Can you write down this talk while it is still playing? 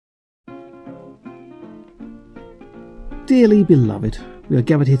Dearly beloved, we are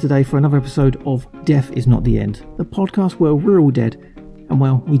gathered here today for another episode of Death is Not the End, the podcast where we're all dead, and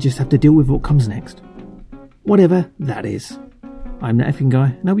well, we just have to deal with what comes next. Whatever that is. I'm the effing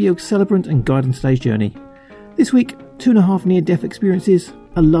guy, and I'll be your celebrant and guide on today's journey. This week, 2.5 near-death experiences,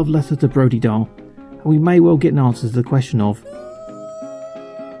 a love letter to Brody Dahl, and we may well get an answer to the question of...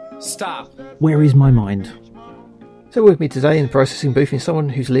 Stop! Where is my mind? So with me today in the processing booth is someone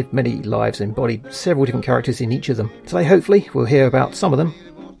who's lived many lives and embodied several different characters in each of them. Today, hopefully, we'll hear about some of them,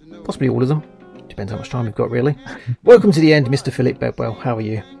 possibly all of them. Depends how much time we've got, really. Welcome to the end, Mr. Philip Bedwell. How are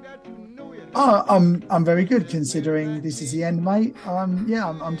you? I'm very good considering this is the end, mate.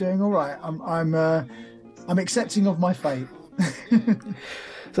 I'm doing all right. I'm accepting of my fate.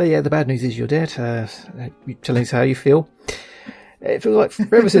 So yeah, the bad news is you're dead. You're telling us how you feel. It feels like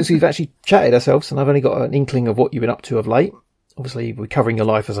forever since we've actually chatted ourselves, and I've only got an inkling of what you've been up to of late. Obviously, we're covering your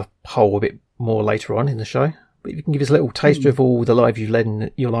life as a whole a bit more later on in the show. But if you can give us a little taste of all the lives you've led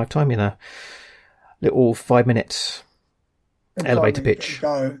in your lifetime in a little 5 minutes elevator pitch.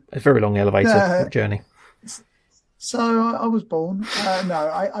 A very long elevator journey. So I was born.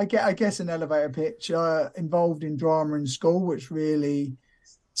 I guess an elevator pitch involved in drama in school, which really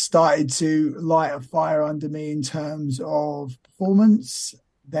started to light a fire under me in terms of performance.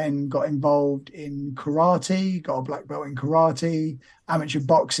 Then got involved in karate, got a black belt in karate, amateur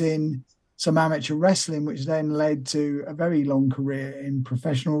boxing, some amateur wrestling, which then led to a very long career in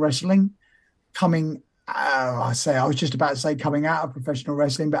professional wrestling. I was just about to say coming out of professional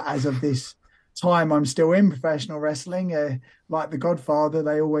wrestling, but as of this time, I'm still in professional wrestling. Like The Godfather,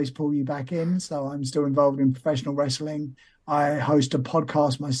 they always pull you back in. So I'm still involved in professional wrestling. I host a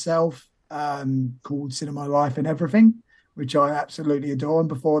podcast myself called Cinema Life and Everything, which I absolutely adore. And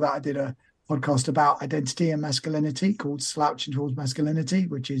before that, I did a podcast about identity and masculinity called Slouching Towards Masculinity,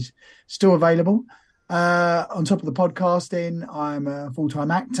 which is still available. On top of the podcasting, I'm a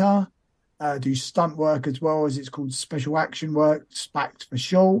full-time actor. Do stunt work as well, as it's called special action work, SPACT for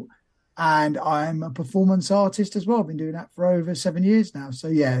short. And I'm a performance artist as well. I've been doing that for over 7 years now.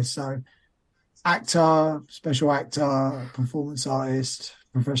 So actor, special actor, performance artist,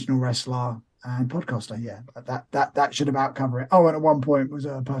 professional wrestler, and podcaster. Yeah, that should about cover it. Oh, and at one point was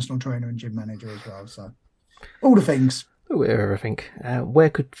a personal trainer and gym manager as well. So all the things. Everything.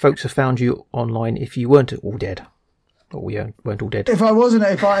 Where could folks have found you online if you weren't all dead? Or we weren't all dead. If I wasn't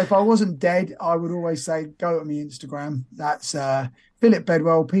dead, I would always say go to me Instagram. That's Philip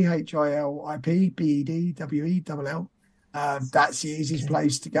Bedwell, PhilipBedwell. That's the easiest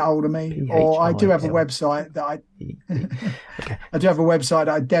place to get hold of me. P-H-I-L. Or I do have a website that I do have a website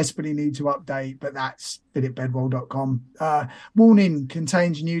that I desperately need to update, but that's philipbedwell.com. Warning,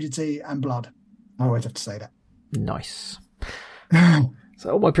 contains nudity and blood. I always have to say that. Nice.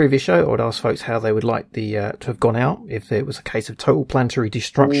 So on my previous show, I would ask folks how they would like to have gone out if it was a case of total planetary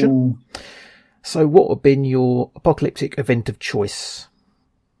destruction. Ooh. So what would have been your apocalyptic event of choice?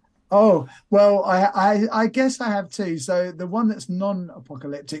 Oh, well, I guess I have two. So the one that's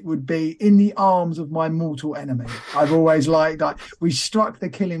non-apocalyptic would be in the arms of my mortal enemy. I've always liked that. We struck the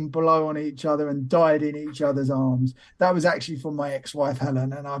killing blow on each other and died in each other's arms. That was actually from my ex-wife,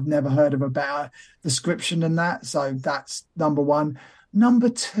 Helen, and I've never heard of a better description than that. So that's number one. Number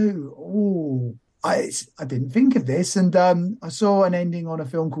two, I didn't think of this. And I saw an ending on a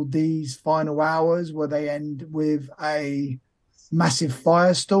film called These Final Hours where they end with a massive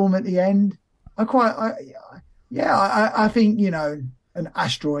firestorm at the end. I think, an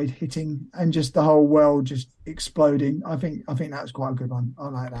asteroid hitting and just the whole world just exploding. I think that's quite a good one. I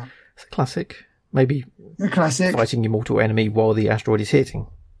like that. It's a classic. Maybe a classic. Fighting your mortal enemy while the asteroid is hitting.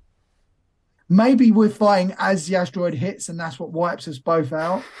 Maybe we're fighting as the asteroid hits and that's what wipes us both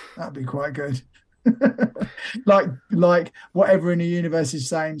out. That'd be quite good. like whatever in the universe is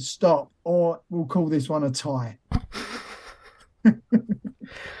saying stop, or we'll call this one a tie.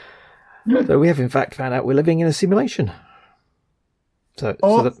 So we have in fact found out we're living in a simulation.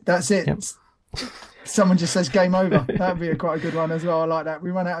 That's it. Yep. Someone just says game over. That'd be quite a good one as well. I like that.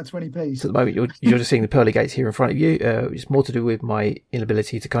 We run out of 20p. So at the moment you're just seeing the pearly gates here in front of you. It's more to do with my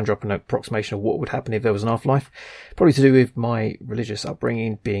inability to conjure up an approximation of what would happen if there was an afterlife. Probably to do with my religious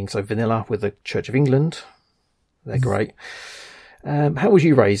upbringing being so vanilla with the Church of England. They're great. How was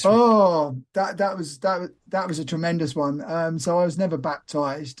you raised? Oh, that was a tremendous one. So I was never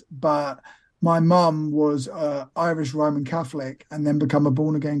baptized, but my mum was Irish Roman Catholic and then become a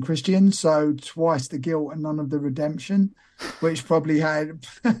born again Christian. So twice the guilt and none of the redemption, which probably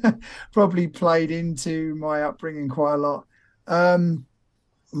played into my upbringing quite a lot.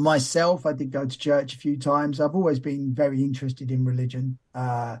 Myself, I did go to church a few times. I've always been very interested in religion.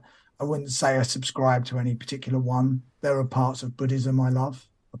 I wouldn't say I subscribe to any particular one. There are parts of Buddhism I love,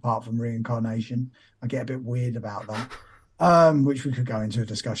 apart from reincarnation. I get a bit weird about that, which we could go into a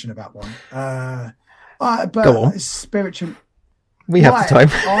discussion about one. Go on. But spiritual. We have the time.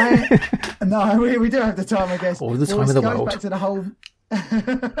 No, we do have the time, I guess. All the time in the world. Back to the whole.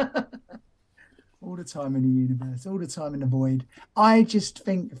 All the time in the universe, all the time in the void. I just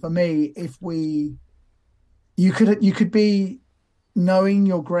think, for me, you could be knowing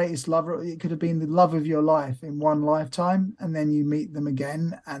your greatest lover. It could have been the love of your life in one lifetime, and then you meet them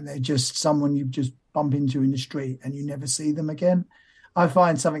again, and they're just someone you just bump into in the street, and you never see them again. I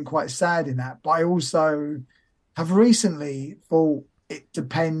find something quite sad in that, but I also have recently thought it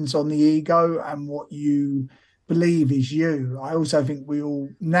depends on the ego and what you believe is you. I also think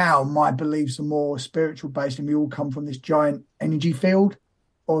my beliefs are more spiritual based, and we all come from this giant energy field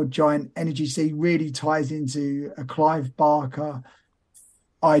or giant energy sea. Really ties into a Clive Barker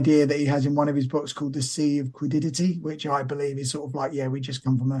idea that he has in one of his books called The Sea of Quiddity, which I believe is sort of like, we just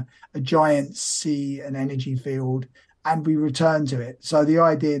come from a giant sea and energy field, and we return to it. So the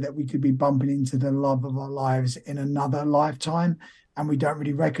idea that we could be bumping into the love of our lives in another lifetime, and we don't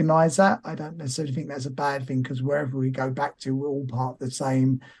really recognize that, I don't necessarily think that's a bad thing, because wherever we go back to, we're all part of the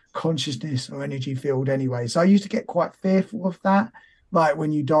same consciousness or energy field anyway. So I used to get quite fearful of that. Like,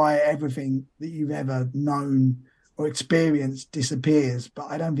 when you die, everything that you've ever known or experienced disappears.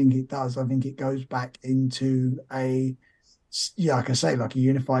 But I don't think it does. I think it goes back into like I say, like a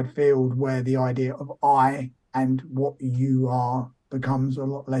unified field where the idea of I and what you are becomes a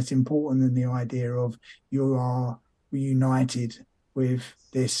lot less important than the idea of you are reunited with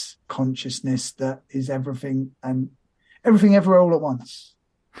this consciousness that is everything and everything everywhere all at once.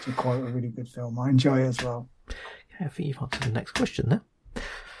 It's quite a really good film. I enjoy it as well. Yeah, I think you've answered the next question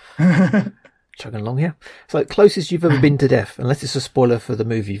there. Chugging along here. So, closest you've ever been to death, unless it's a spoiler for the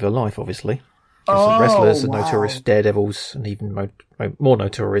movie of your life, obviously. Wrestlers are notorious daredevils, and even more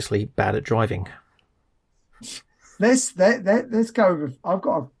notoriously bad at driving. Let's go with. I've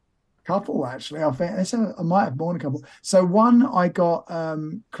got a couple, actually. I think I might have more than a couple. So one, I got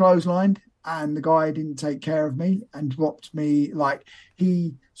clotheslined, and the guy didn't take care of me and dropped me. Like,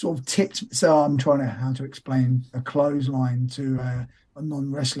 he sort of tipped. So I'm trying how to explain a clothesline to a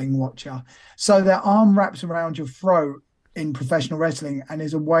non-wrestling watcher. So their arm wraps around your throat in professional wrestling, and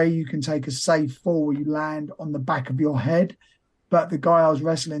there's a way you can take a safe fall where you land on the back of your head. But the guy I was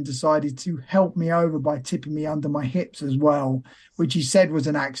wrestling decided to help me over by tipping me under my hips as well, which he said was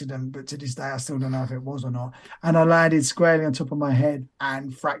an accident. But to this day, I still don't know if it was or not. And I landed squarely on top of my head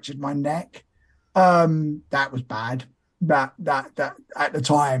and fractured my neck. That was bad. That at the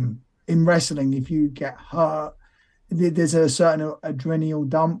time in wrestling, if you get hurt, there's a certain adrenal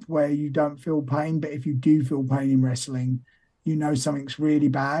dump where you don't feel pain. But if you do feel pain in wrestling, you know something's really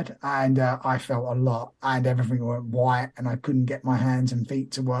bad. And I felt a lot, and everything went white, and I couldn't get my hands and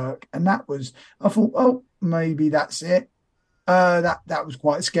feet to work. And I thought, maybe that's it. That was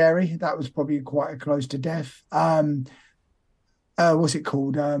quite scary. That was probably quite close to death. What's it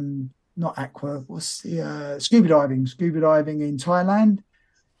called? Not aqua. What's the scuba diving? Scuba diving in Thailand.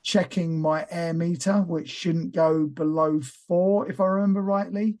 Checking my air meter, which shouldn't go below 4, if I remember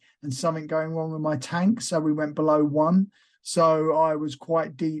rightly, and something going wrong with my tank. So we went below 1. So I was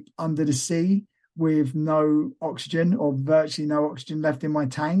quite deep under the sea with no oxygen, or virtually no oxygen left in my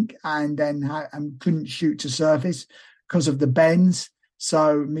tank, and then and couldn't shoot to surface because of the bends.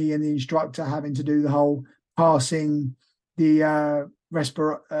 So me and the instructor having to do the whole passing the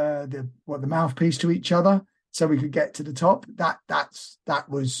the mouthpiece to each other so we could get to the top. That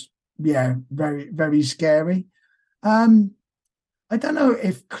was very, very scary. I don't know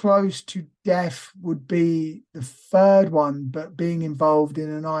if close to death would be the third one, but being involved in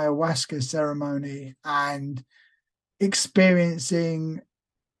an ayahuasca ceremony and experiencing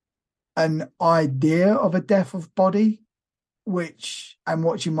an idea of a death of body, and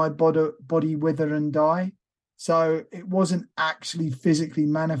watching my body wither and die. So it wasn't actually physically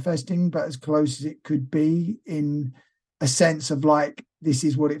manifesting, but as close as it could be, in a sense of like, this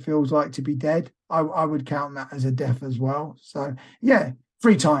is what it feels like to be dead. I would count that as a death as well. So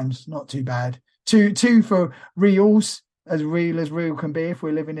 3 times, not too bad. Two for reals, as real can be if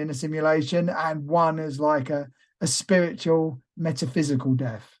we're living in a simulation, and 1 as like a spiritual, metaphysical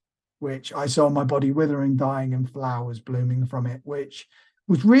death, which I saw my body withering, dying, and flowers blooming from it, which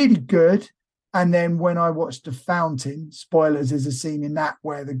was really good. And then when I watched The Fountain, spoilers, there's a scene in that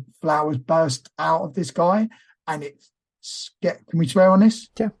where the flowers burst out of this guy, and can we swear on this?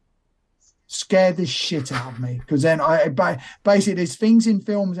 Yeah. scared the shit out of me, because then basically there's things in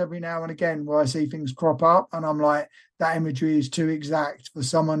films every now and again where I see things crop up and I'm like, that imagery is too exact for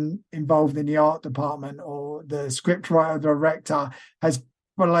someone involved in the art department, or the scriptwriter director has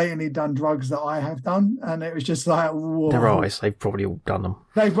blatantly done drugs that I have done, and it was just like, whoa. Their eyes, they've probably all done them.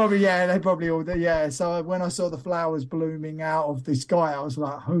 They probably all do, yeah. So when I saw the flowers blooming out of the sky, I was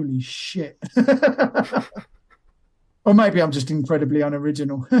like, holy shit. Or maybe I'm just incredibly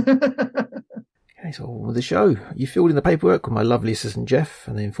unoriginal. Okay, so with the show, you filled in the paperwork with my lovely assistant Jeff,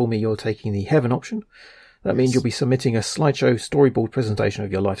 and they informed me you're taking the Heaven option. That means you'll be submitting a slideshow storyboard presentation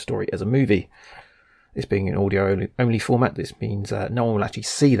of your life story as a movie. This being an audio-only format, this means no one will actually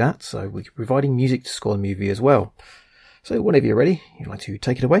see that, so we're providing music to score the movie as well. So whenever you're ready, you'd like to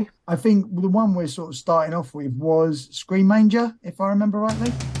take it away? I think the one we're sort of starting off with was Scream Manger, if I remember rightly.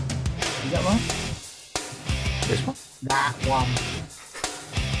 Is that right? This one? That one.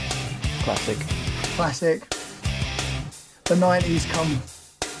 Classic. The 90s come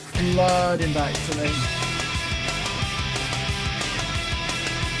flooding back to me.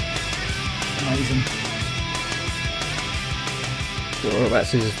 Amazing. So what about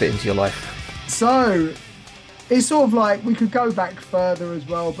Scissors fit into your life? So it's sort of like, we could go back further as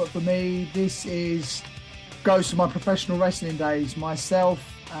well, but for me, goes to my professional wrestling days. Myself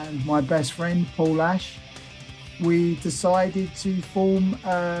and my best friend, Paul Ash, we decided to form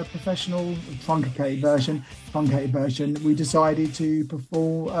a professional truncated version. We decided to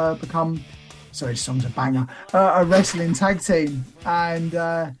become, sorry, this song's a banger, a wrestling tag team. And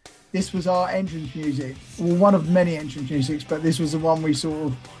this was our entrance music. Well, one of many entrance musics, but this was the one we sort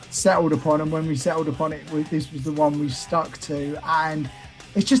of settled upon. And when we settled upon it, this was the one we stuck to. And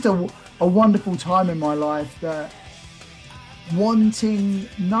it's just a wonderful time in my life, that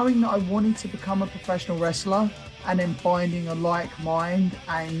knowing that I wanted to become a professional wrestler, and then finding a like mind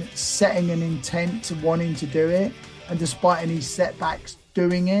and setting an intent to wanting to do it, and despite any setbacks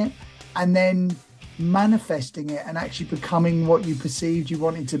doing it, and then manifesting it and actually becoming what you perceived you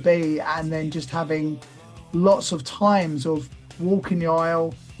wanted to be, and then just having lots of times of walking the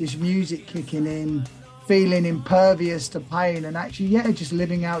aisle, this music kicking in, feeling impervious to pain, and actually just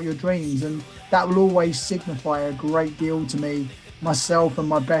living out your dreams. And that will always signify a great deal to me, myself and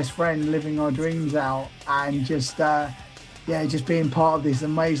my best friend living our dreams out, and just being part of this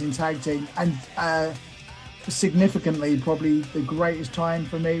amazing tag team. And significantly, probably the greatest time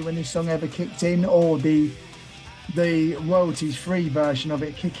for me when this song ever kicked in, or the royalties free version of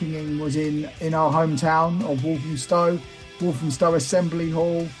it kicking in, was in our hometown of Walthamstow Assembly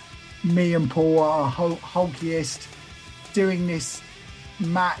Hall. Me and Paul are hulkiest, doing this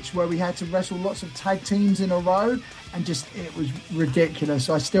match where we had to wrestle lots of tag teams in a row, and just, it was ridiculous.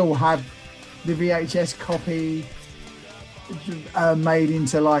 I still have the VHS copy made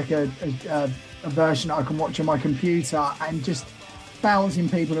into like a version that I can watch on my computer, and just bouncing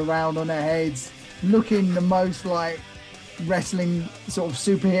people around on their heads, looking the most like wrestling sort of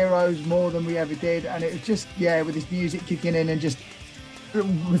superheroes more than we ever did. And it was just, with this music kicking in, and just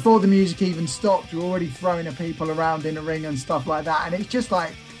before the music even stopped, we're already throwing the people around in the ring and stuff like that. And it's just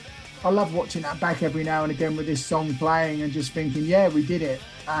like, I love watching that back every now and again with this song playing, and just thinking, we did it,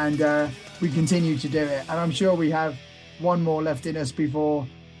 and we continue to do it. And I'm sure we have one more left in us before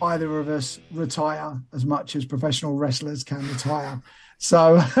either of us retire, as much as professional wrestlers can retire.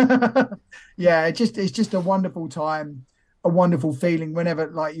 So it's just a wonderful time, a wonderful feeling. Whenever,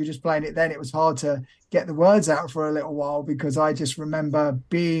 like, you're just playing it then, it was hard to get the words out for a little while, because I just remember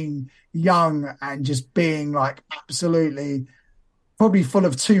being young and just being like absolutely probably full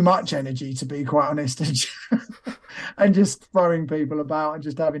of too much energy, to be quite honest, and just throwing people about and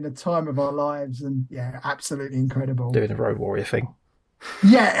just having the time of our lives. And absolutely incredible. Doing the Road Warrior thing.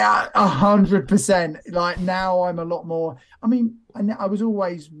 100%. Like, now I'm a lot more, I was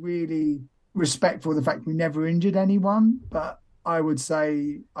always really respectful of the fact we never injured anyone, but I would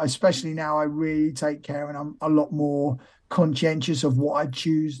say, especially now, I really take care, and I'm a lot more conscientious of what I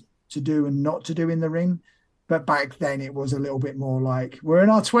choose to do and not to do in the ring. But back then it was a little bit more like, we're in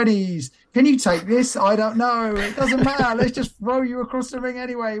our 20s. Can you take this? I don't know. It doesn't matter. Let's just throw you across the ring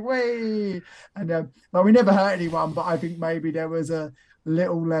anyway. Way. And we never hurt anyone, but I think maybe there was a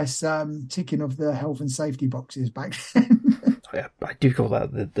little less ticking of the health and safety boxes back then. Yeah, I do call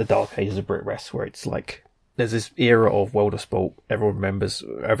that the dark ages of Brit Rest, where it's like, there's this era of World of Sport, everyone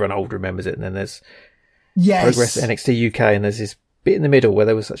old remembers it, and then there's Progress NXT UK, and there's this bit in the middle where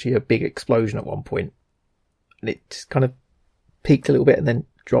there was actually a big explosion at one point, and it kind of peaked a little bit and then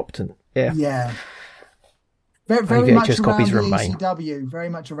dropped, and very much around the ECW, very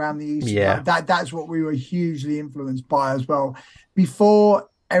much around the ECW. That's what we were hugely influenced by as well. Before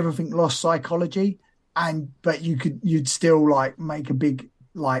everything lost psychology, but you'd still like make a big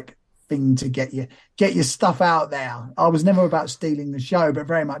like thing to get your stuff out there. I was never about stealing the show, but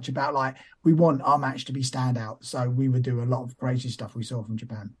very much about like, we want our match to be standout. So we would do a lot of crazy stuff we saw from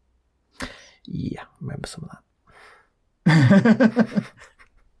Japan. Yeah, I remember some of that.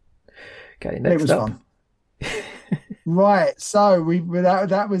 Okay, next it was up. Fun. Right, so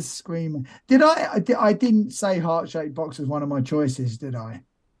that was Scream. I didn't say Heart Shaped Box was one of my choices, did I?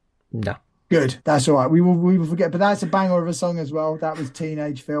 No. Good, that's all right. We will forget, but that's a banger of a song as well. That was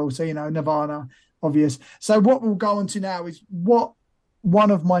Teenage Phil, so Nirvana, obvious. So what we'll go on to now is what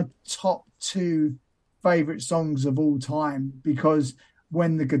one of my top 2 favorite songs of all time, because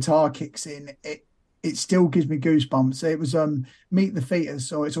when the guitar kicks in, it still gives me goosebumps. It was Meet the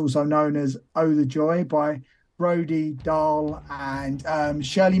Fetus, or it's also known as Oh the Joy, by Brody Dahl and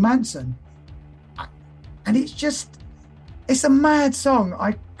Shirley Manson. And it's a mad song.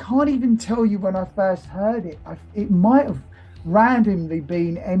 I can't even tell you when I first heard it. It might have randomly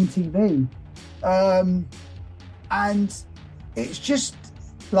been MTV. And it's just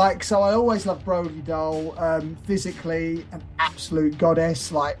like, so I always loved Brody Dahl. Physically an absolute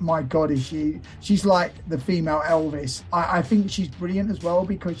goddess. Like, my God, is she's like the female Elvis. I think she's brilliant as well,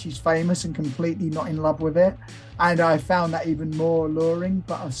 because she's famous and completely not in love with it. And I found that even more alluring.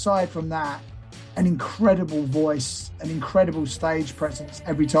 But aside from that, an incredible voice, an incredible stage presence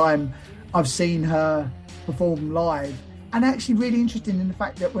every time I've seen her perform live. And actually really interesting in the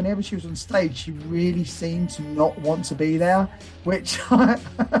fact that whenever she was on stage, she really seemed to not want to be there, which I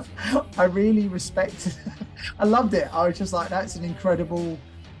really respected. I loved it. I was just like, that's an incredible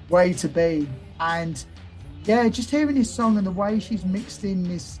way to be. And yeah, just hearing this song and the way she's mixed in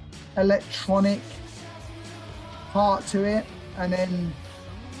this electronic part to it. And then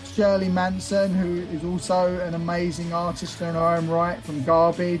Shirley Manson, who is also an amazing artist in her own right, from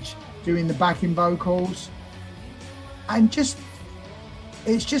Garbage, doing the backing vocals. And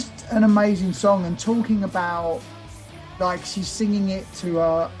it's just an amazing song, and talking about, like, she's singing it to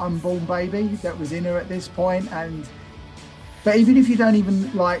her unborn baby that was in her at this point. But even if you don't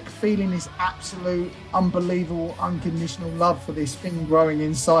even like feeling this absolute unbelievable unconditional love for this thing growing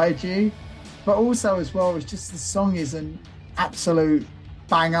inside you, but also as well, it's just, the song is an absolute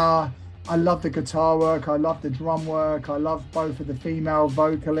banger. I love the guitar work, I love the drum work, I love both of the female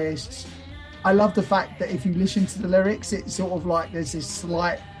vocalists. I love the fact that if you listen to the lyrics, it's sort of like there's this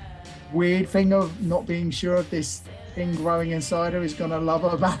slight weird thing of not being sure if this thing growing inside her is going to love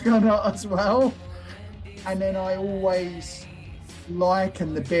her back or not as well. And then I always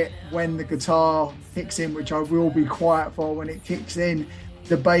liken the bit when the guitar kicks in, which I will be quiet for when it kicks in.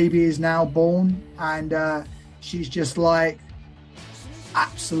 The baby is now born, and she's just like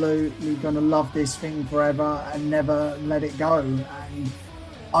absolutely going to love this thing forever and never let it go. And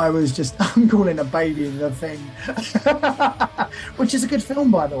I was just, I'm calling a baby the thing, which is a good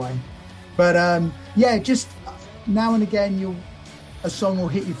film, by the way. But yeah, just now and again, a song will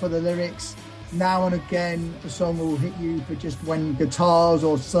hit you for the lyrics. Now and again, a song will hit you for just when guitars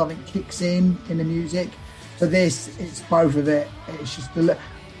or something kicks in the music. For this, it's both of it. It's just the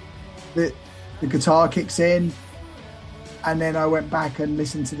guitar kicks in, and then I went back and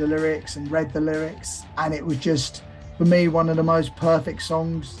listened to the lyrics and read the lyrics, and it was just, for me, one of the most perfect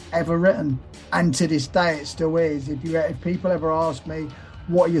songs ever written. And to this day, it still is. If people ever ask me,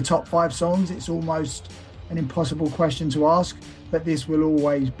 what are your top 5 songs? It's almost an impossible question to ask, but this will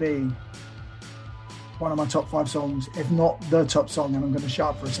always be one of my top 5 songs, if not the top song. And I'm going to shut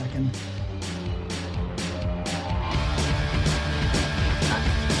up for a second.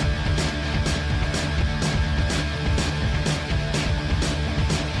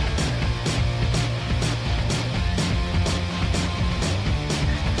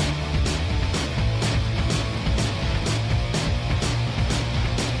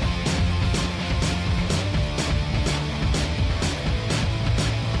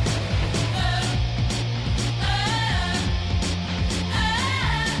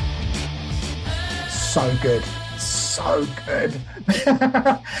 So good.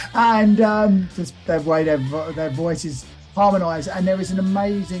 And just the way their voices harmonise. And there is an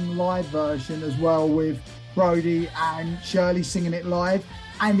amazing live version as well with Brody and Shirley singing it live,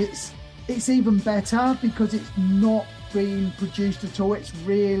 and it's even better because it's not being produced at all. It's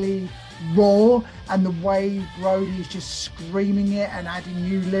really raw, and the way Brody is just screaming it and adding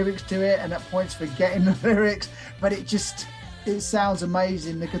new lyrics to it, and at points forgetting the lyrics, but it sounds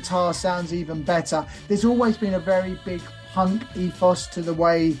amazing. The guitar sounds even better. There's always been a very big punk ethos to the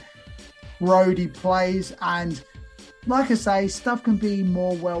way Brody plays, and like I say, stuff can be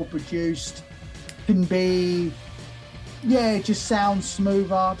more well produced, can be yeah, it just sounds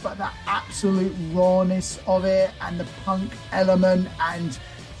smoother, but that absolute rawness of it and the punk element and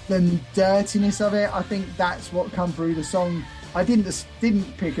the dirtiness of it, I think that's what come through the song. I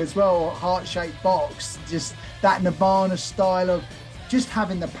didn't pick as well Heart-Shaped Box, just that Nirvana style of just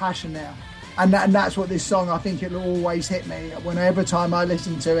having the passion there. And that's what this song, I think it'll always hit me whenever time I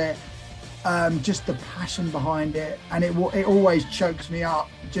listen to it. Just the passion behind it, and it always chokes me up.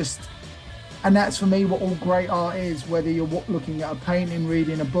 And that's for me what all great art is, whether you're looking at a painting,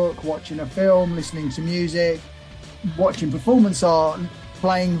 reading a book, watching a film, listening to music, watching performance art,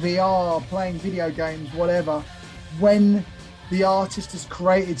 playing VR, playing video games, whatever. When the artist has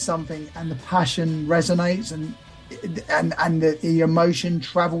created something and the passion resonates and the emotion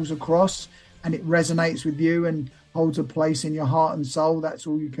travels across and it resonates with you and holds a place in your heart and soul, that's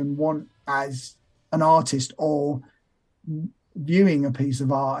all you can want as an artist or viewing a piece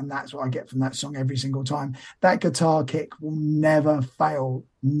of art. And that's what I get from that song every single time. That guitar kick will never fail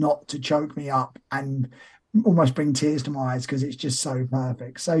not to choke me up and almost bring tears to my eyes because it's just so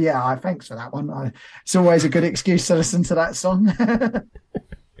perfect. So yeah, thanks for that one. It's always a good excuse to listen to that song.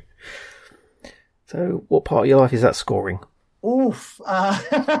 So what part of your life is that scoring? Oof.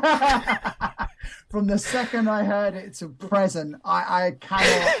 From the second I heard it to present, I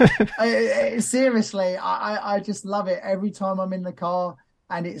cannot. Seriously, I just love it every time I'm in the car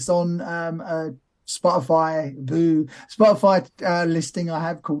and it's on Spotify listing I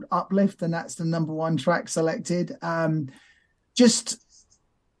have called Uplift, and that's the number one track selected. Just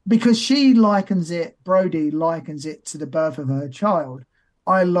because Brody likens it to the birth of her child.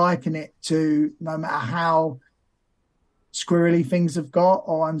 I liken it to no matter how squirrely things have got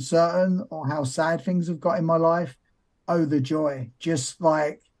or uncertain or how sad things have got in my life. Oh, the joy, just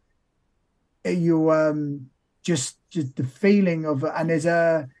like you, just the feeling of it. And there's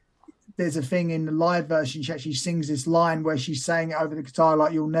a thing in the live version. She actually sings this line where she's saying it over the guitar,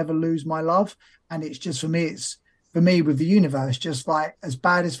 like, "You'll never lose my love." And it's just, it's for me with the universe, just like as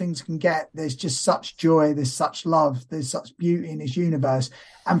bad as things can get, there's just such joy, there's such love, there's such beauty in this universe.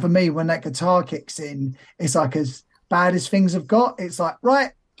 And for me, when that guitar kicks in, it's like as bad as things have got, it's like,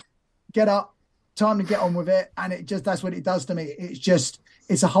 right, get up, time to get on with it. And that's what it does to me.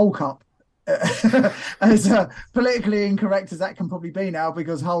 It's a Hulk up. As politically incorrect as that can probably be now,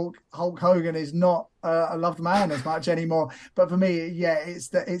 because Hulk Hogan is not a loved man as much anymore. But for me, yeah, it's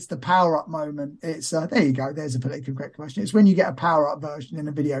the power up moment. It's there you go. There's a politically correct question. It's when you get a power up version in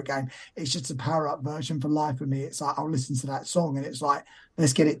a video game. It's just a power up version for life with me. It's like I'll listen to that song and it's like,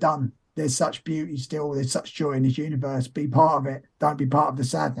 let's get it done. There's such beauty still. There's such joy in this universe. Be part of it. Don't be part of the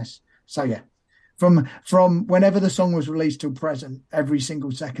sadness. So yeah. From whenever the song was released till present, every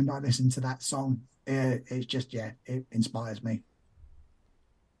single second I listen to that song, it's just, yeah, it inspires me.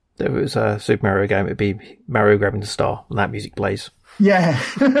 If it was a Super Mario game, it'd be Mario grabbing the star and that music plays. Yeah.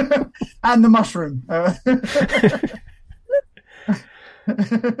 And the mushroom.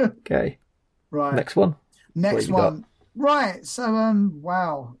 Okay. Right. Next one. Right. So,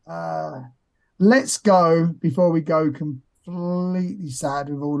 wow. Let's go, before we go completely sad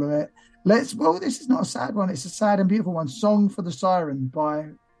with all of it. This is not a sad one. It's a sad and beautiful one. Song for the Siren by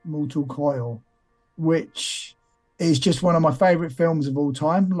Mortal Coil, which is just one of my favorite films of all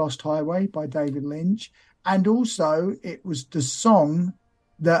time, Lost Highway by David Lynch. And also it was the song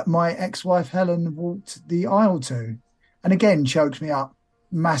that my ex-wife Helen walked the aisle to. And again, choked me up.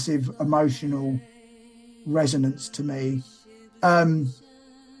 Massive emotional resonance to me.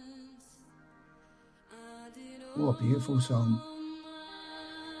 What a beautiful song.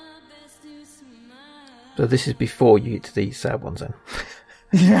 So this is before you get to the sad ones then.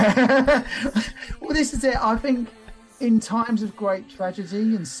 Yeah. Well, this is it. I think in times of great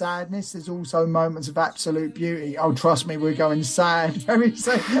tragedy and sadness, there's also moments of absolute beauty. Oh, trust me, we're going sad very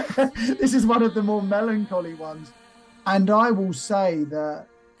soon. This is one of the more melancholy ones. And I will say that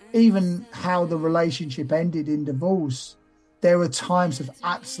even how the relationship ended in divorce, there were times of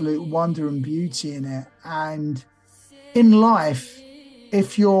absolute wonder and beauty in it. And in life,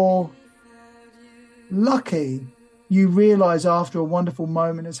 if you're lucky, you realize after a wonderful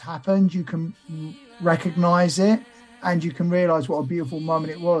moment has happened, you can recognize it and you can realize what a beautiful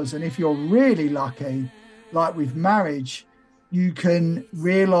moment it was. And if you're really lucky, like with marriage, you can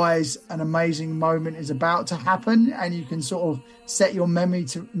realize an amazing moment is about to happen and you can sort of set your memory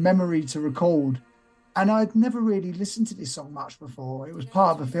to record. And I'd never really listened to this song much before. It was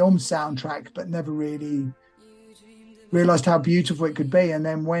part of a film soundtrack, but never really realized how beautiful it could be. And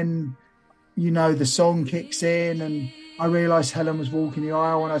then when the song kicks in and I realised Helen was walking the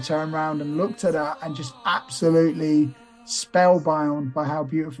aisle and I turned around and looked at her and just absolutely spellbound by how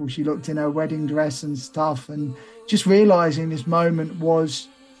beautiful she looked in her wedding dress and stuff, and just realizing this moment was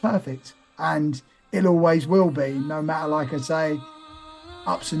perfect, and it always will be, no matter, like I say,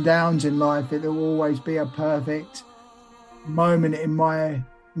 ups and downs in life. It will always be a perfect moment in my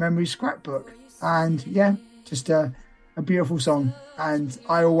memory scrapbook. And yeah, just a beautiful song. And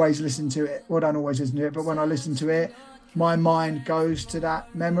I always listen to it. Well, I don't always listen to it, but when I listen to it, my mind goes to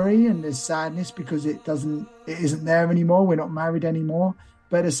that memory, and there's sadness because it isn't there anymore. We're not married anymore.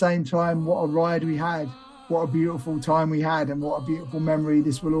 But at the same time, what a ride we had, what a beautiful time we had, and what a beautiful memory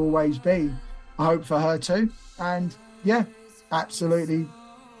this will always be. I hope for her too. And yeah, absolutely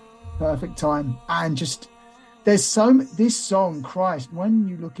perfect time. And just this song, Christ, when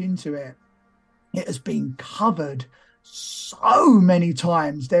you look into it, it has been covered so many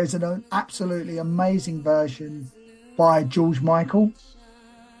times. There's an absolutely amazing version by George Michael.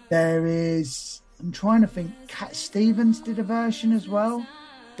 There is, I'm trying to think, Cat Stevens did a version as well.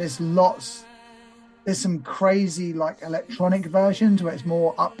 There's some crazy like electronic versions where it's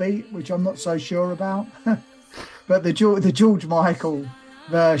more upbeat, which I'm not so sure about. But the George Michael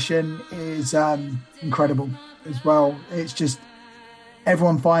version is incredible as well. It's just,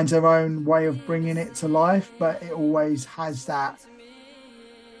 everyone finds their own way of bringing it to life, but it always has that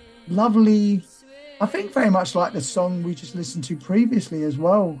lovely, I think very much like the song we just listened to previously as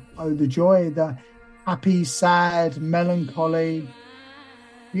well, Oh the Joy, the happy, sad, melancholy,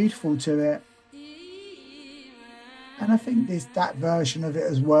 beautiful to it. And I think there's that version of it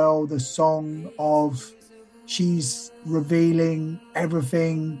as well, the song of she's revealing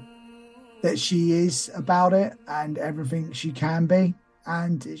everything that she is about it and everything she can be.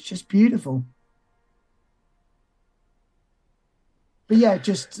 And it's just beautiful. But yeah,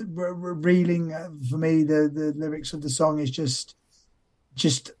 just reeling for me, the lyrics of the song is just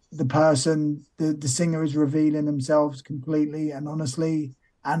the person, the singer is revealing themselves completely and honestly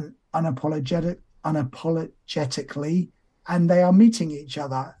and unapologetically, and they are meeting each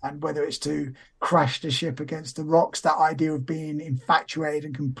other. And whether it's to crash the ship against the rocks, that idea of being infatuated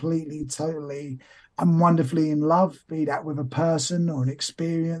and completely, totally and wonderfully in love, be that with a person or an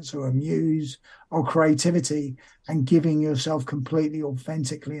experience or a muse or creativity, and giving yourself completely,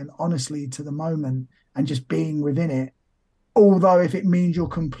 authentically and honestly to the moment and just being within it. Although if it means your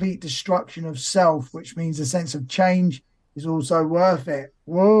complete destruction of self, which means a sense of change, is also worth it.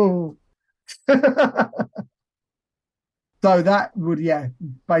 Whoa. So that would, yeah,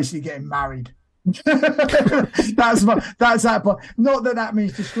 basically getting married. that's that point. Not that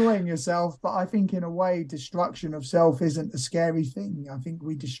means destroying yourself, but I think in a way destruction of self isn't a scary thing. I think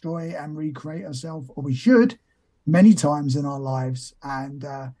we destroy and recreate ourselves, or we should, many times in our lives. And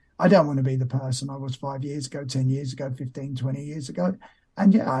I don't want to be the person I was 5 years ago, 10 years ago, 15, 20 years ago.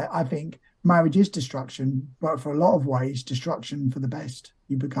 And yeah, I think marriage is destruction, but for a lot of ways, destruction for the best.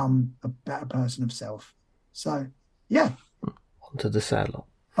 You become a better person of self. So yeah. Onto the sad lot.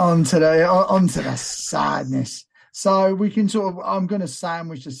 Onto the sadness. So we can I'm going to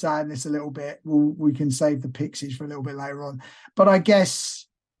sandwich the sadness a little bit. We can save the pixies for a little bit later on. But I guess,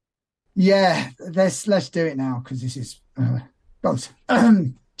 yeah, let's do it now, because this is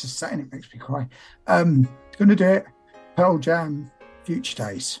just saying it makes me cry. Going to do it. Pearl Jam, Future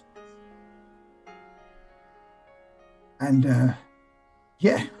Days. And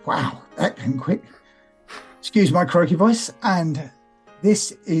yeah, wow, that came quick. Excuse my croaky voice. And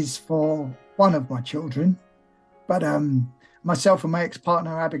this is for one of my children, but myself and my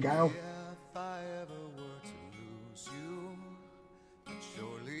ex-partner Abigail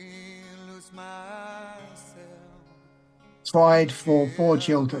tried for 4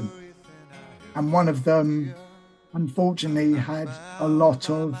 children, and one of them unfortunately had a lot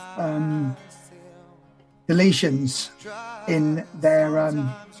of deletions in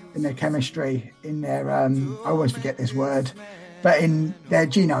their chemistry, in their I always forget this word, but in their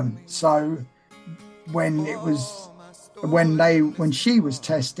genome. So when she was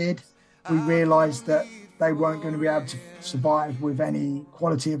tested, we realized that they weren't going to be able to survive with any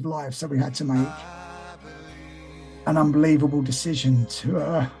quality of life. So we had to make an unbelievable decision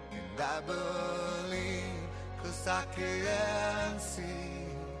to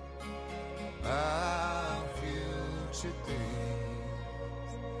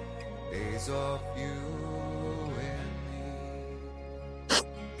days of you and me.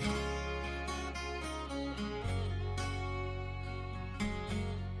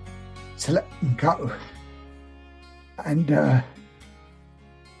 To let them go. And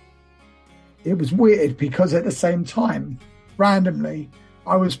it was weird because at the same time, randomly,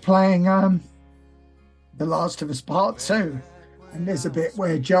 I was playing The Last of Us Part 2, and there's a bit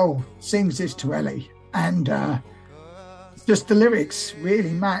where Joel sings this to Ellie, and just the lyrics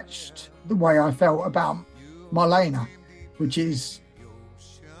really matched the way I felt about Marlena, which is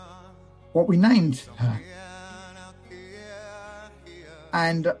what we named her.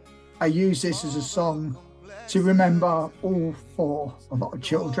 And I use this as a song to remember all 4 of our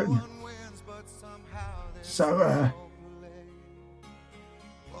children. So,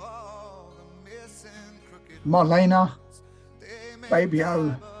 Marlena, Baby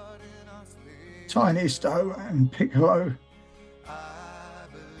O, Tiniest O, and Piccolo.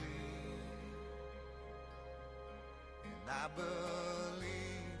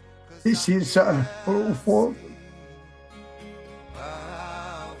 This is for all 4 of them.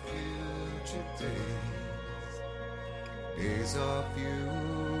 Days of you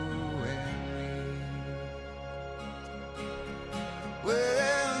and me.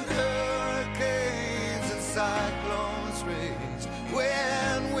 When hurricanes and cyclones rage,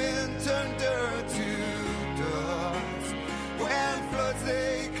 when wind turned dirt to dust, when floods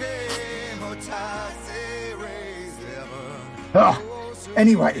they came or tides they raised ever.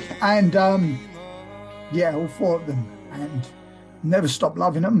 Anyway, and yeah, all 4 of them, and never stop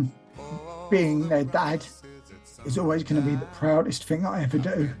loving them. Being their dad is always going to be the proudest thing I ever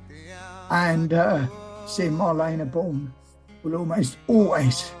do, and seeing Marlena born will almost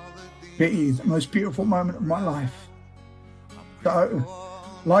always be the most beautiful moment of my life. So,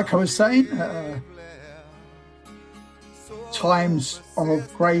 like I was saying, times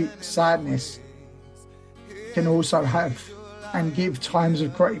of great sadness can also have and give times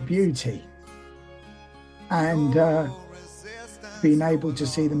of great beauty, and being able to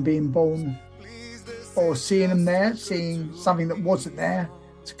see them being born, or seeing them there, seeing something that wasn't there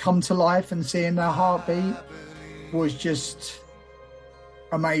to come to life and seeing their heartbeat was just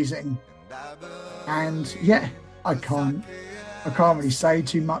amazing. And yeah, I can't really say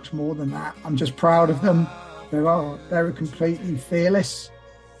too much more than that. I'm just proud of them. They're completely fearless.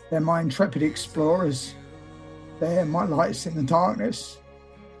 They're my intrepid explorers. They're my lights in the darkness.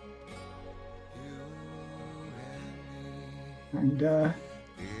 And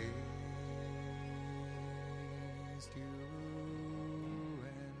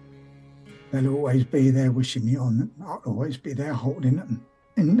they'll always be there wishing me on. I'll always be there holding them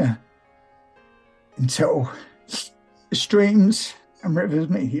in there until the streams and rivers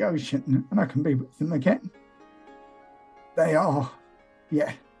meet the ocean and I can be with them again. They are,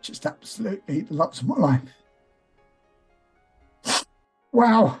 yeah, just absolutely the loves of my life.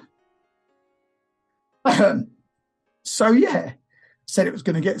 Wow. So yeah, said it was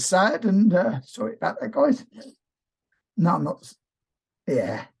going to get sad, and sorry about that, guys. No, I'm not.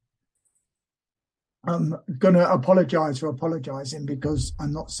 Yeah. I'm going to apologise for apologising because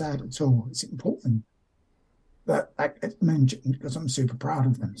I'm not sad at all. It's important that it's mentioned because I'm super proud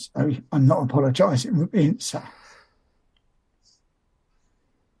of them. So I'm not apologising for being sad.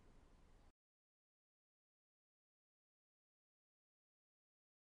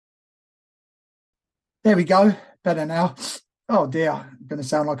 There we go. Better now. Oh dear, I'm going to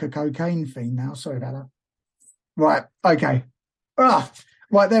sound like a cocaine fiend now. Sorry about that. Right, okay.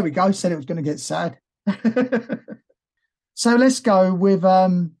 Right, there we go. Said it was going to get sad. So let's go with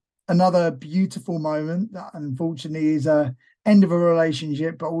another beautiful moment that unfortunately is a end of a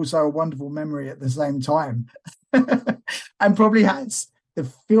relationship, but also a wonderful memory at the same time. And probably has the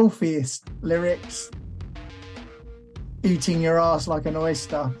filthiest lyrics. Eating your ass like an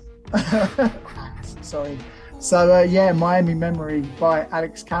oyster. Sorry. So yeah, Miami Memory by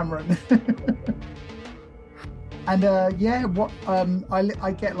Alex Cameron. And yeah, what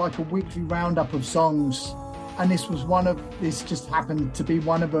I get like a weekly roundup of songs, and this just happened to be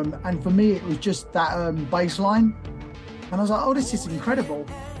one of them. And for me, it was just that bass line, and I was like, oh, this is incredible.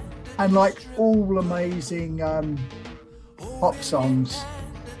 And like all amazing pop songs,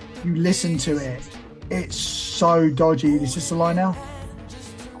 you listen to it, it's so dodgy. Is this the line now?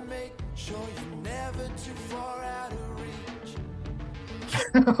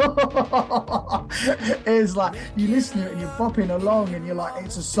 It's like you listen to it and you're bopping along and you're like,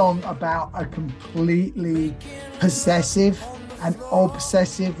 it's a song about a completely possessive and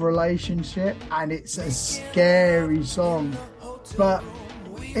obsessive relationship, and it's a scary song, but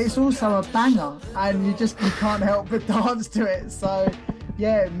it's also a banger and you can't help but dance to it. So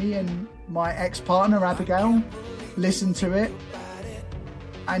yeah, me and my ex-partner Abigail listened to it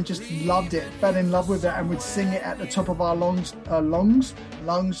and just loved it, fell in love with it, and would sing it at the top of our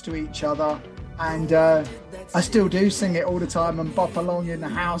lungs to each other. And I still do sing it all the time and bop along in the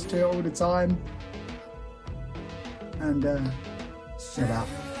house to it all the time. And shut up.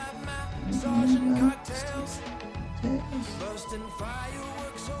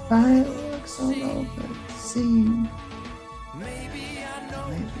 Fireworks all over the scene. It's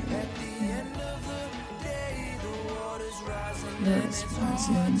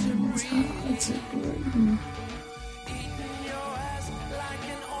rising, it's hard to breathe.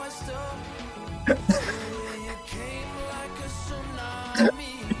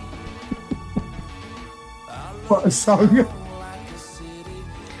 What a song.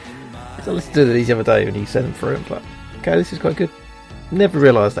 So I listened to these the other day when you sent them through. I'm like, okay, this is quite good. Never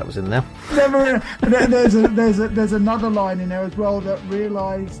realised that was in there. There's another line in there as well that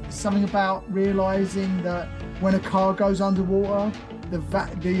realised something about realising that when a car goes underwater, the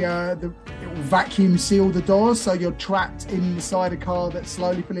it will vacuum seal the doors, so you're trapped inside a car that's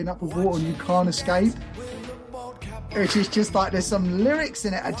slowly filling up with water and you can't escape. Which is just like, there's some lyrics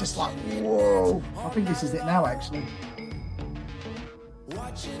in it are just like, whoa. I think this is it now, actually.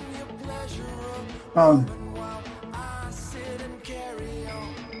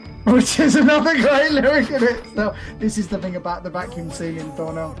 Which is another great lyric in it. So this is the thing about the vacuum sealing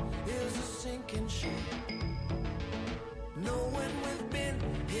door now.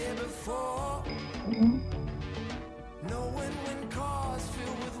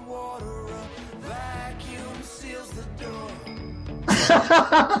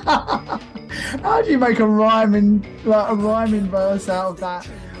 How do you make a rhyming verse out of that?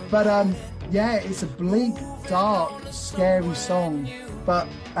 But yeah, it's a bleak, dark, scary song, but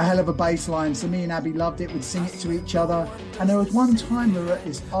a hell of a bass line. So me and Abby loved it. We'd sing it to each other. And there was one time we were at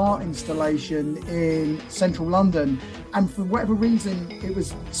this art installation in central London, and for whatever reason it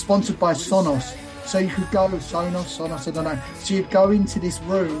was sponsored by Sonos. So you could go with Sonos, I don't know. So you'd go into this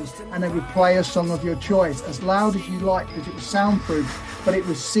room and they would play a song of your choice as loud as you liked, because it was soundproof, but it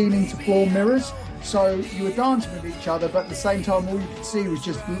was ceiling to floor mirrors. So you were dancing with each other, but at the same time all you could see was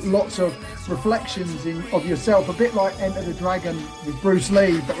just lots of reflections of yourself, a bit like Enter the Dragon with Bruce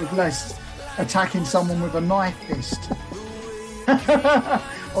Lee, but with less attacking someone with a knife fist.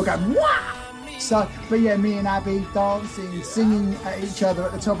 Or going, wah! So, but yeah, me and Abby dancing, singing at each other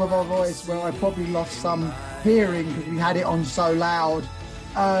at the top of our voice, where I probably lost some hearing because we had it on so loud,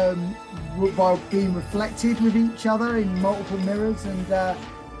 while being reflected with each other in multiple mirrors. And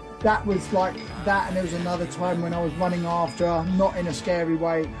that was like that. And there was another time when I was running after her, not in a scary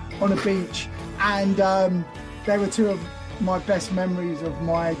way, on a beach. And they were two of my best memories of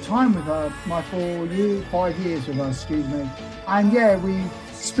my time with her, my 5 years with her, excuse me. And yeah, we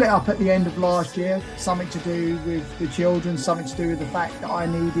split up at the end of last year, something to do with the children, something to do with the fact that I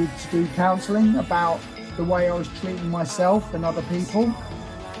needed to do counselling about the way I was treating myself and other people.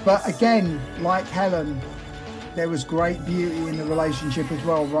 But again, like Helen, there was great beauty in the relationship as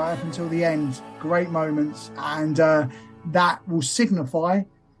well, right up until the end. Great moments. And that will signify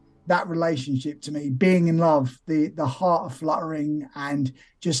that relationship to me, being in love, the heart fluttering and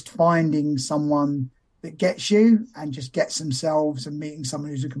just finding someone that gets you and just gets themselves, and meeting someone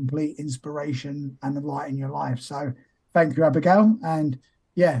who's a complete inspiration and the light in your life. So thank you, Abigail. And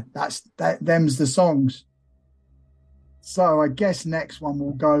yeah, them's the songs. So I guess next one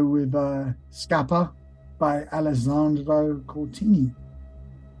we'll go with Scappa by Alessandro Cortini.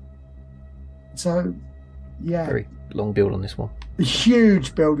 So yeah. Very long build on this one. A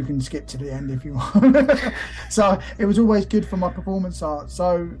huge build. You can skip to the end if you want. So it was always good for my performance art.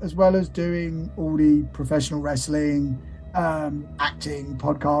 So as well as doing all the professional wrestling, acting,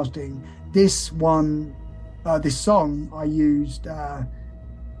 podcasting, this song I used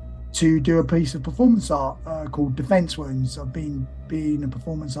to do a piece of performance art called Defense Wounds. I've been a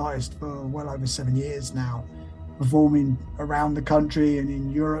performance artist for well over 7 years now, performing around the country and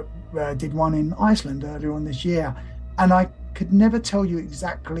in Europe. Did one in Iceland earlier on this year, and I could never tell you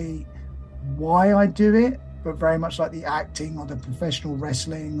exactly why I do it, but very much like the acting or the professional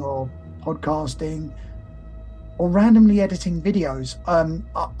wrestling or podcasting or randomly editing videos,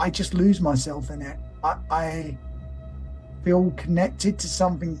 I just lose myself in it. I feel connected to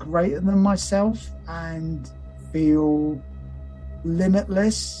something greater than myself and feel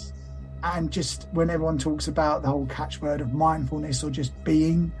limitless. And just when everyone talks about the whole catchword of mindfulness or just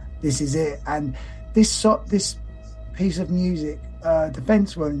being, this is it. And this piece of music,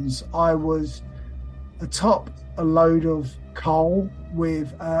 Defense Wounds, I was atop a load of coal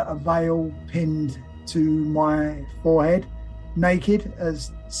with a veil pinned to my forehead, naked,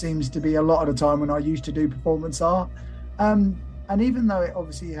 as seems to be a lot of the time when I used to do performance art. And even though it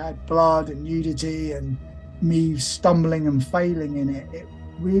obviously had blood and nudity and me stumbling and failing in it, it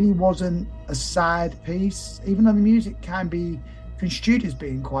really wasn't a sad piece, even though the music can be construed as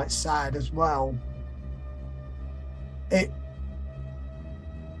being quite sad as well.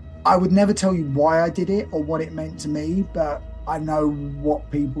 I would never tell you why I did it or what it meant to me, but I know what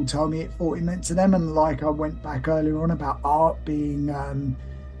people told me it thought it meant to them. And like I went back earlier on about art being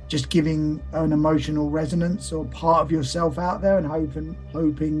just giving an emotional resonance or part of yourself out there and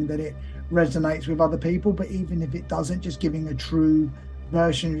hoping that it resonates with other people. But even if it doesn't, just giving a true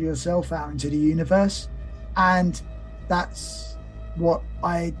version of yourself out into the universe. And that's what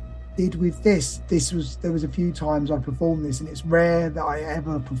I did with this. There was a few times I performed this, and it's rare that I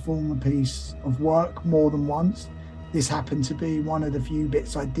ever perform a piece of work more than once. This happened to be one of the few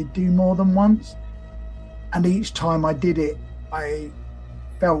bits I did do more than once. And each time I did it, I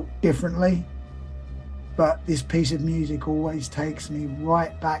felt differently. But this piece of music always takes me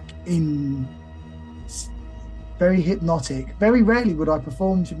right back in. It's very hypnotic. Very rarely would I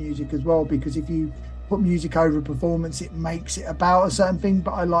perform to music as well, because if you put music over a performance, it makes it about a certain thing.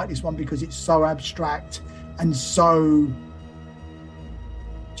 But I like this one because it's so abstract and so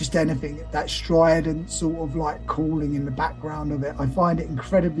just anything, that strident sort of like calling in the background of it. I find it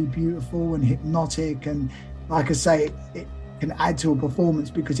incredibly beautiful and hypnotic, and like I say, it can add to a performance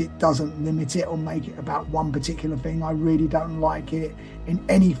because it doesn't limit it or make it about one particular thing. I really don't like it in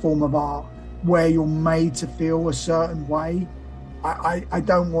any form of art where you're made to feel a certain way. I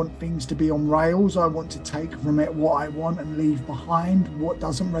don't want things to be on rails. I want to take from it what I want and leave behind what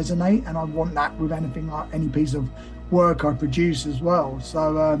doesn't resonate. And I want that with anything, like any piece of work I produce as well.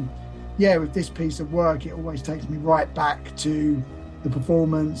 So yeah, with this piece of work, it always takes me right back to the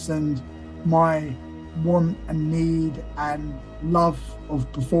performance and my want and need and love of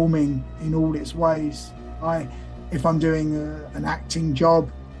performing in all its ways. If I'm doing an acting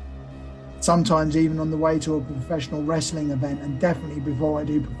job, sometimes even on the way to a professional wrestling event, and definitely before I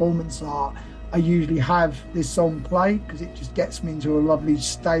do performance art, I usually have this song play because it just gets me into a lovely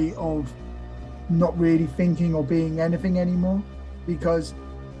state of not really thinking or being anything anymore. Because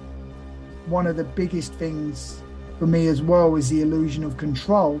one of the biggest things for me as well is the illusion of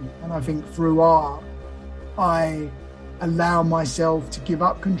control. And I think through art, I allow myself to give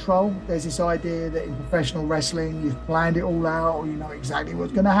up control. There's this idea that in professional wrestling, you've planned it all out, or you know exactly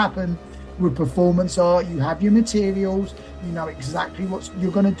what's going to happen. With performance art, you have your materials, you know exactly what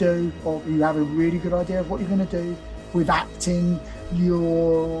you're going to do, or you have a really good idea of what you're going to do. With acting,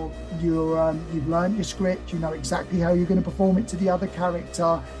 you've learned your script, you know exactly how you're going to perform it to the other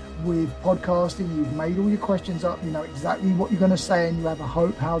character. With podcasting, you've made all your questions up, you know exactly what you're going to say, and you have a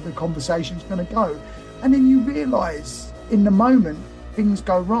hope how the conversation's going to go. And then you realise in the moment things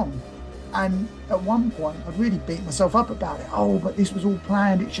go wrong. And at one point, I'd really beat myself up about it. Oh, but this was all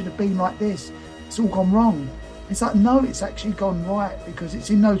planned. It should have been like this. It's all gone wrong. It's like, no, it's actually gone right, because it's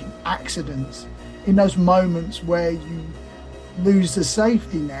in those accidents, in those moments where you lose the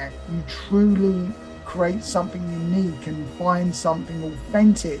safety net, you truly create something unique and find something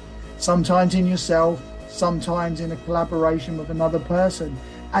authentic, sometimes in yourself, sometimes in a collaboration with another person.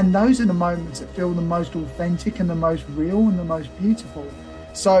 And those are the moments that feel the most authentic and the most real and the most beautiful.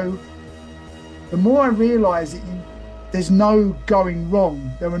 So the more I realise that there's no going wrong,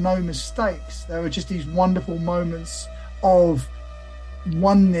 there are no mistakes, there are just these wonderful moments of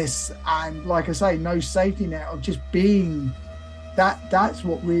oneness and, like I say, no safety net, of just being. That's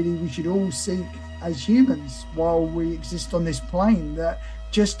what really we should all seek as humans while we exist on this plane, that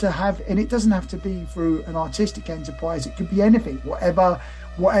just to have, and it doesn't have to be through an artistic enterprise, it could be anything, whatever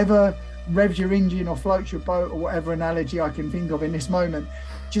revs your engine or floats your boat, or whatever analogy I can think of in this moment.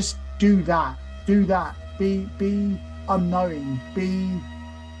 Just do that. Be unknowing, be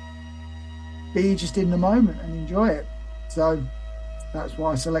just in the moment and enjoy it. So that's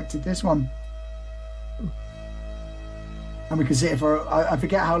why I selected this one. And we can sit for, I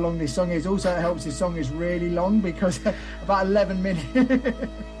forget how long this song is. Also, it helps this song is really long, because about 11 minutes. I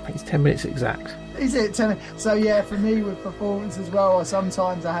think it's 10 minutes exact. Is it 10? So yeah, for me with performance as well,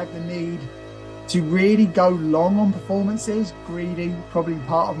 sometimes I have the need to really go long on performances. Greedy, probably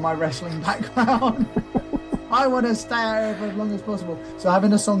part of my wrestling background. I want to stay out for as long as possible. So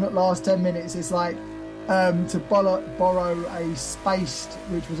having a song that lasts 10 minutes is like to borrow a Spaced,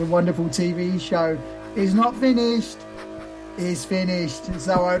 which was a wonderful TV show, is not finished, is finished.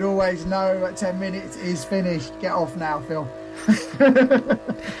 So I'd always know at 10 minutes is finished. Get off now, Phil. And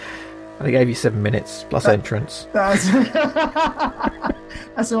I gave you 7 minutes plus entrance. That's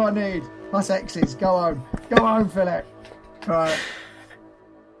all I need. Plus exits. Go home, Philip. Right.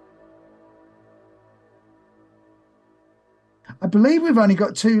 I believe we've only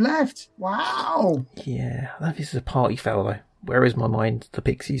got 2 left. Wow. Yeah, I don't know if this is a party foul though. Where is my mind? The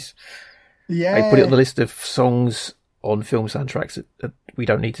Pixies. Yeah. I put it on the list of songs on film soundtracks that we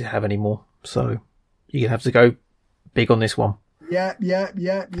don't need to have anymore. So you have to go big on this one.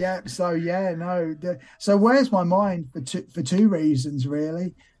 Yeah. So yeah, no. So where's my mind for two reasons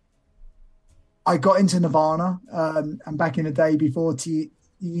really. I got into Nirvana, and back in the day before the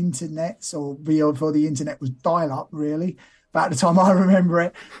internet or before the internet was dial up, really. About the time I remember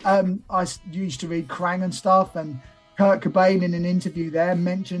it, used to read Krang and stuff, and Kurt Cobain in an interview there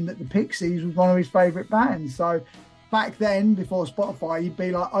mentioned that the Pixies was one of his favourite bands. So back then, before Spotify, you'd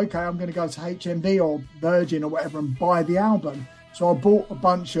be like, okay, I'm going to go to HMV or Virgin or whatever and buy the album. So I bought a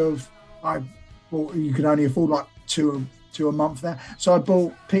bunch of, you could only afford like two a month there. So I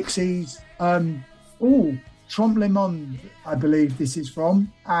bought Pixies, Trompe Le Monde, I believe this is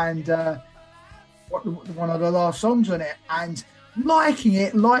from, and one of the last songs on it, and liking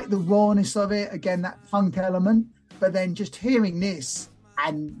it, like the rawness of it, again, that punk element, but then just hearing this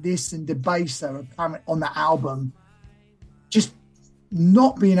and Debaser apparent on the album, just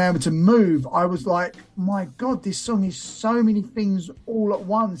not being able to move, I was like, my God, this song is so many things all at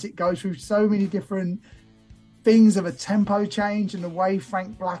once. It goes through so many different things of a tempo change and the way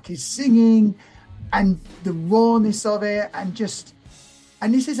Frank Black is singing and the rawness of it, and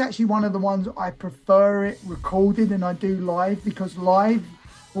this is actually one of the ones I prefer it recorded than I do live, because live,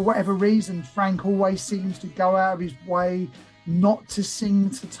 for whatever reason, Frank always seems to go out of his way not to sing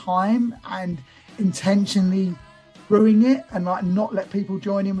to time and intentionally ruin it and like not let people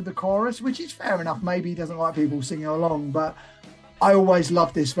join in with the chorus, which is fair enough. Maybe he doesn't like people singing along, but I always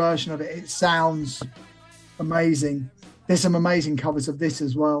love this version of it. It sounds amazing. There's some amazing covers of this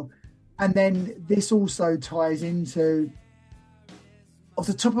as well. And then this also ties into, off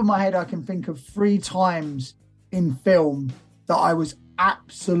the top of my head, I can think of 3 times in film that I was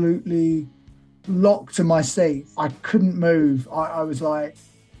absolutely locked to my seat. I couldn't move. I was like,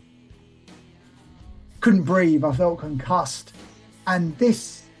 couldn't breathe. I felt concussed. And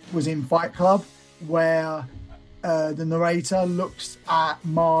this was in Fight Club, where the narrator looks at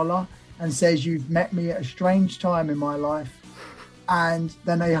Marla and says, "You've met me at a strange time in my life." And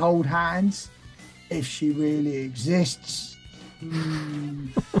then they hold hands. If she really exists.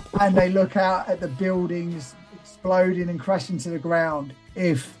 And they look out at the buildings exploding and crashing to the ground.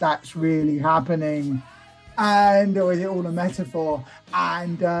 If that's really happening. And or is it all a metaphor?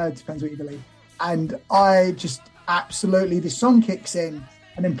 And it depends what you believe. And I just absolutely, the song kicks in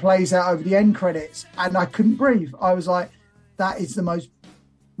and then plays out over the end credits, and I couldn't breathe. I was like, that is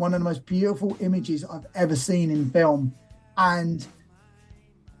one of the most beautiful images I've ever seen in film. And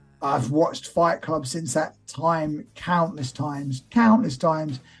I've watched Fight Club since that time countless times.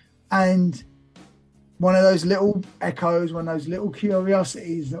 And one of those little echoes, one of those little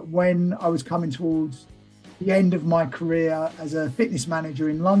curiosities, that when I was coming towards the end of my career as a fitness manager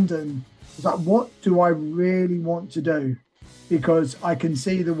in London, I was like, what do I really want to do? Because I can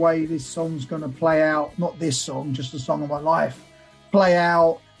see the way this song's going to play out, not this song, just the song of my life, play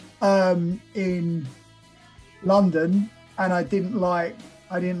out in London. And I didn't like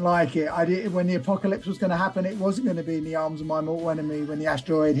it. When the apocalypse was going to happen, it wasn't going to be in the arms of my mortal enemy when the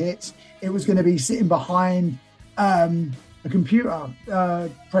asteroid hits. It was going to be sitting behind a computer,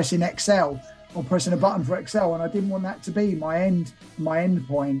 pressing Excel or pressing a button for Excel. And I didn't want that to be my end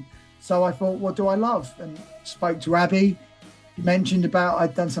point. So I thought, what do I love? And spoke to Abby. She mentioned about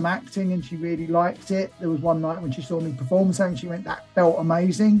I'd done some acting and she really liked it. There was one night when she saw me perform something, she went, that felt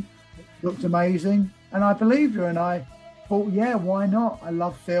amazing. It looked amazing. And I believed her, and I thought, yeah, why not? I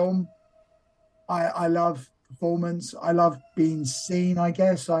love film. I love performance. I love being seen, I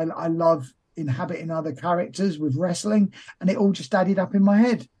guess. I love inhabiting other characters with wrestling, and it all just added up in my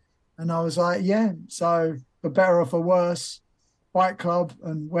head. And I was like, yeah, so for better or for worse, Fight Club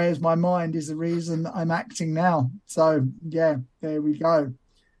and Where's My Mind is the reason I'm acting now. So yeah, there we go.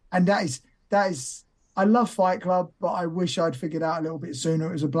 And that is I love Fight Club, but I wish I'd figured out a little bit sooner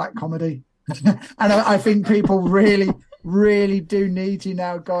it was a black comedy. And I think people really do need to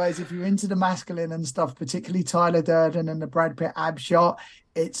now, guys. If you're into the masculine and stuff, particularly Tyler Durden and the Brad Pitt ab shot,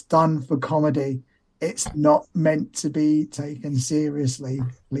 it's done for comedy. It's not meant to be taken seriously.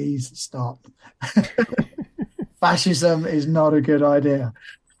 Please stop. Fascism is not a good idea.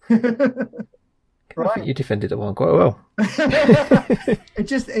 Right. I think you defended that one quite well.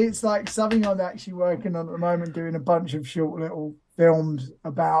 It's like something I'm actually working on at the moment, doing a bunch of short little films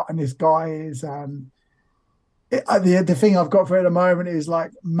about, and this guy is the thing I've got for it at the moment is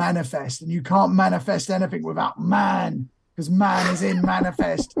like manifest, and you can't manifest anything without man, because man is in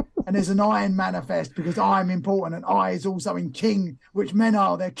manifest, and there's an I in manifest because I'm important, and I is also in king, which men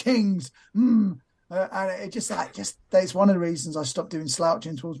are, they're kings. And it just that's one of the reasons I stopped doing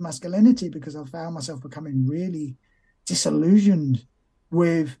slouching towards masculinity, because I found myself becoming really disillusioned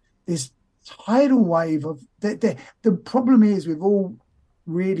with this tidal wave of the problem is with all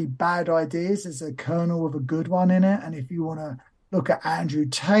really bad ideas, there's a kernel of a good one in it. And if you want to look at Andrew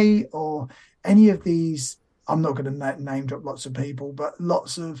Tate or any of these, I'm not going to name drop lots of people, but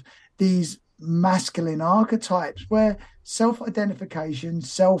lots of these masculine archetypes where self-identification,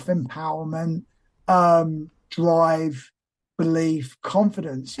 self-empowerment, drive, belief,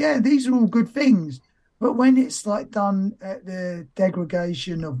 confidence, yeah, these are all good things. But when it's like done at the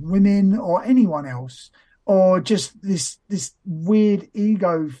degradation of women or anyone else, or just this weird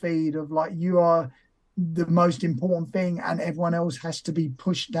ego feed of like you are the most important thing and everyone else has to be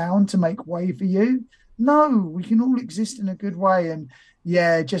pushed down to make way for you. No, we can all exist in a good way. And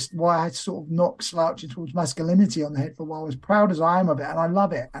yeah, just why I had sort of knocked slouching towards masculinity on the head for a while, as proud as I am of it, and I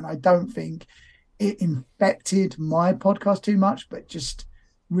love it. And I don't think it infected my podcast too much, but just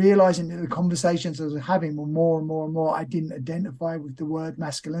realizing that the conversations I was having were more and more and more, I didn't identify with the word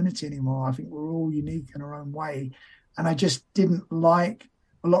masculinity anymore. I think we're all unique in our own way. And I just didn't like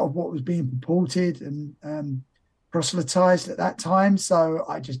a lot of what was being purported and proselytized at that time. So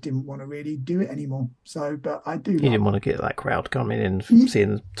I just didn't want to really do it anymore. So, but I do. You didn't want to get that crowd coming in and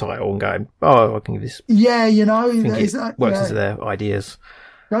seeing the title and going, oh, I can give this. Yeah, you know, it works into their ideas.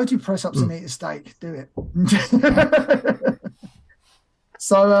 Go do press ups and eat a steak. Do it.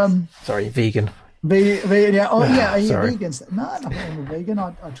 So, sorry, vegan. Vegan, yeah. Oh, yeah. Are you Sorry. vegan? No, nothing wrong with vegan.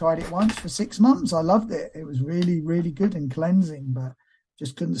 I tried it once for 6 months. I loved it. It was really, really good and cleansing, but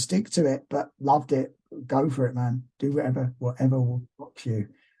just couldn't stick to it. But loved it. Go for it, man. Do whatever will rock you.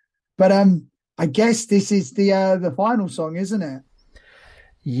 But I guess this is the final song, isn't it?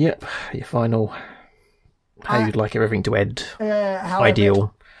 Yep, your final. How you'd like everything to end. How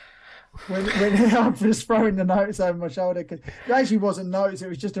Ideal. When I'm just throwing the notes over my shoulder, because it actually wasn't notes, it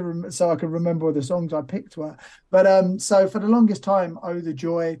was just so I could remember all the songs I picked were. But so for the longest time, Oh the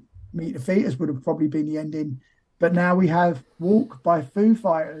Joy, Meet the Feeters would have probably been the ending. But now we have Walk by Foo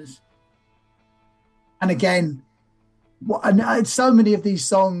Fighters. And again, so many of these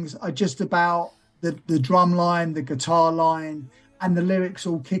songs are just about the drum line, the guitar line, and the lyrics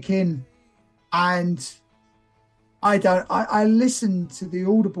all kick in. And I listened to the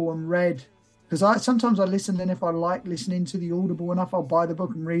Audible and read, because sometimes I listen, and if I like listening to the Audible enough, I'll buy the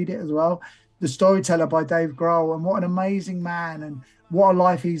book and read it as well. The Storyteller by Dave Grohl, and what an amazing man and what a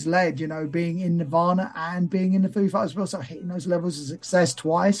life he's led, you know, being in Nirvana and being in the Foo Fighters, but also hitting those levels of success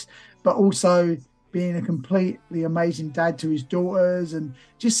twice, but also being a completely amazing dad to his daughters, and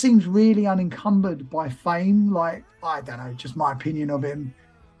just seems really unencumbered by fame. Like, I don't know, just my opinion of him.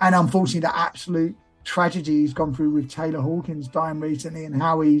 And unfortunately, the absolute tragedy he's gone through with Taylor Hawkins dying recently and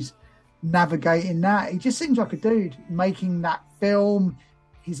how he's navigating that. He just seems like a dude making that film.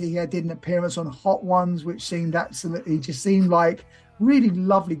 He did an appearance on Hot Ones, which seemed absolutely, he just seemed like really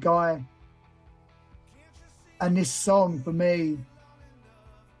lovely guy. And this song for me,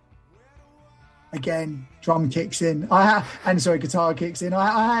 again, drum kicks in. Guitar kicks in.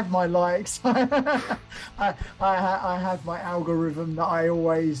 I have my likes. I have my algorithm that I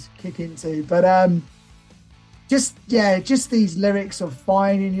always kick into. But just these lyrics of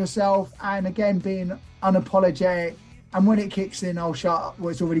finding yourself, and again being unapologetic. And when it kicks in, I'll shut up. Well,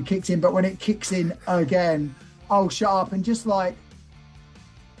 it's already kicked in, but when it kicks in again, I'll shut up. And just like,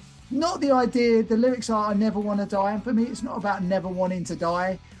 not the idea. The lyrics are, I never want to die. And for me, it's not about never wanting to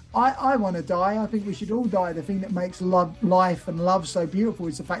die. I want to die. I think we should all die. The thing that makes life and love so beautiful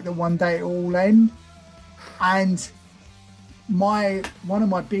is the fact that one day it will all end. And one of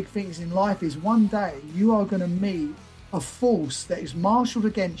my big things in life is one day you are going to meet a force that is marshaled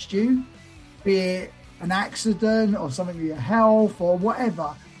against you, be it an accident or something with your health or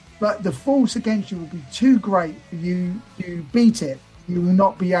whatever. But the force against you will be too great for you to beat it. You will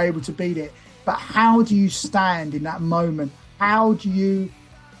not be able to beat it. But how do you stand in that moment? How do you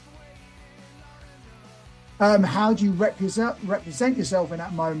represent yourself in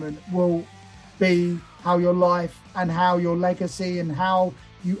that moment will be how your life and how your legacy and how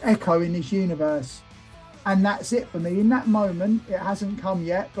you echo in this universe. And that's it for me. In that moment, it hasn't come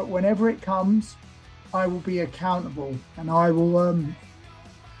yet, but whenever it comes, I will be accountable, and I will,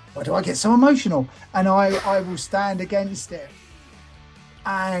 why do I get so emotional? And I will stand against it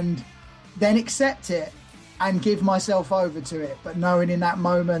and then accept it and give myself over to it. But knowing in that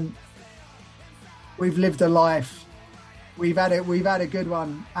moment, we've lived a life. We've had a good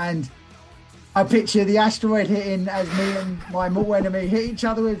one. And I picture the asteroid hitting as me and my mortal enemy hit each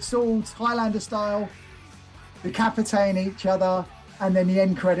other with swords, Highlander style, decapitating each other, and then the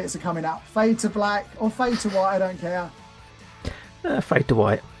end credits are coming up. Fade to black or fade to white, I don't care. Fade to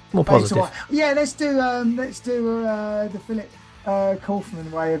white. More positive. Yeah, let's do the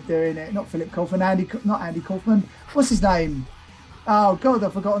Kaufman way of doing it. Not Philip Kaufman, not Andy Kaufman. What's his name? Oh God,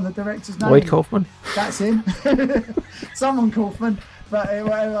 I've forgotten the director's name. Lloyd Kaufman. That's him. Someone Kaufman, but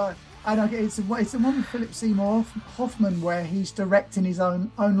whatever. And it's the one with Philip Seymour Hoffman where he's directing his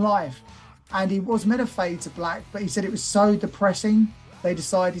own life, and he was meant to fade to black, but he said it was so depressing they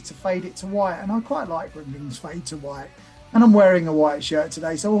decided to fade it to white. And I quite like when things fade to white. And I'm wearing a white shirt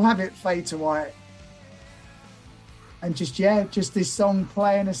today, so we'll have it fade to white. And just this song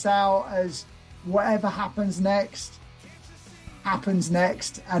playing us out as whatever happens next,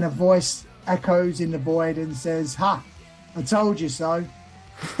 and a voice echoes in the void and says, "Ha, I told you so."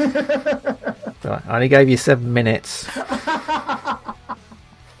 Right, I only gave you 7 minutes.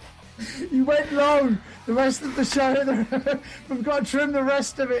 You went long. The rest of the show, we've got to trim the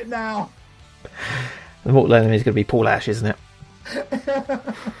rest of it now. The mortal enemy is going to be Paul Ash, isn't it?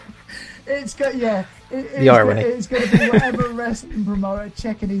 It's got the irony. It's going to be whatever wrestling promoter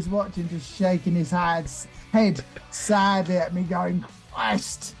checking his watch and just shaking his head sadly at me, going,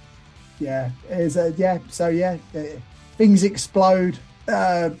 "Christ!" Things explode,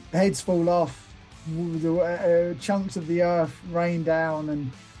 heads fall off, chunks of the earth rain down,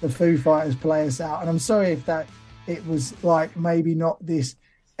 and the Foo Fighters play us out. And I'm sorry if it was like maybe not this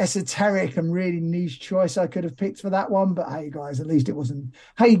esoteric and really niche choice I could have picked for that one, but hey guys, at least it wasn't.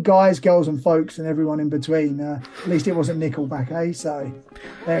 Hey guys, girls and folks and everyone in between, at least it wasn't Nickelback, eh? So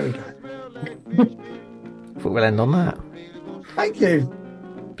there we go. I thought we'll end on that. Thank you.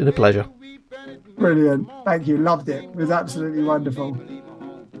 Been a pleasure. Brilliant. Thank you. Loved it. It was absolutely wonderful.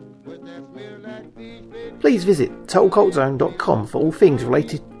 Please visit TotalCultZone.com for all things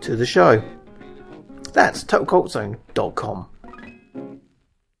related to the show. That's TotalCultZone.com.